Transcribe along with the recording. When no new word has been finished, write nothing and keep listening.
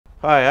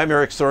Hi, I'm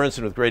Eric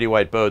Sorensen with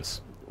Grady-White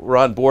Boats. We're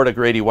on board a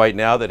Grady-White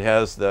now that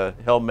has the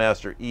Helm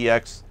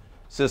EX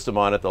system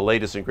on it, the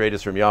latest and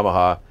greatest from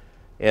Yamaha,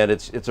 and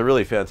it's a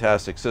really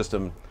fantastic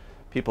system.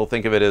 People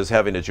think of it as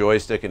having a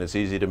joystick and it's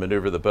easy to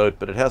maneuver the boat,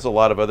 but it has a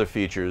lot of other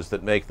features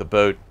that make the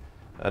boat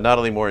not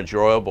only more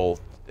enjoyable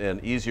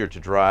and easier to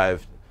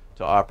drive,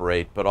 to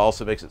operate, but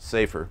also makes it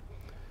safer.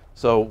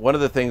 So one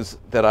of the things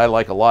that I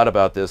like a lot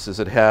about this is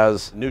it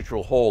has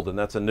neutral hold, and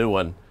that's a new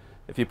one.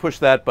 If you push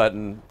that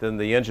button, then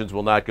the engines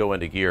will not go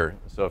into gear.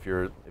 So if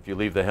you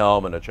leave the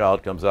helm and a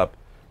child comes up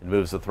and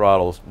moves the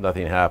throttles,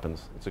 nothing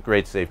happens. It's a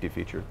great safety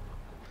feature.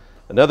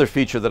 Another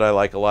feature that I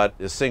like a lot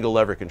is single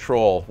lever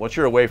control. Once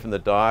you're away from the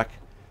dock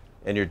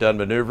and you're done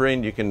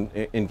maneuvering, you can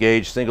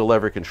engage single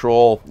lever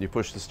control. You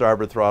push the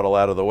starboard throttle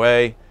out of the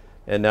way,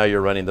 and now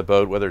you're running the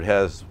boat, whether it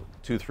has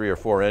 2, 3, or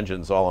 4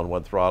 engines all on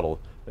one throttle.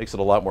 Makes it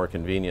a lot more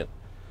convenient.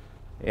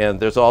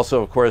 And there's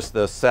also, of course,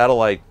 the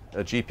satellite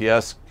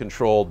GPS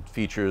controlled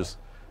features,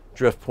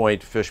 drift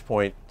point, fish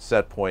point,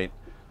 set point,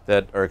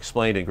 that are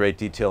explained in great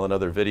detail in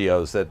other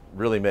videos that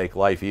really make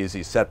life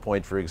easy. Set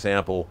point, for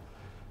example,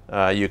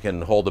 you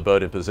can hold the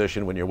boat in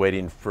position when you're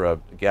waiting for a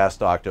gas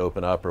dock to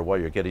open up, or while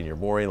you're getting your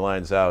mooring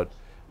lines out,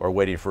 or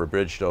waiting for a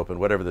bridge to open.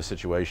 Whatever the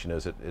situation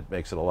is, it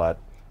makes it a lot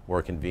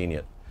more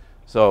convenient.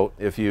 So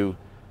if you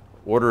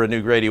order a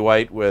new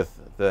Grady-White with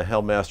the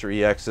Helm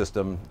EX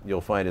system,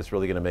 you'll find it's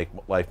really going to make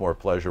life more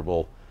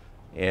pleasurable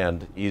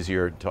and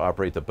easier to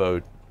operate the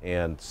boat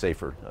and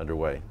safer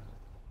underway.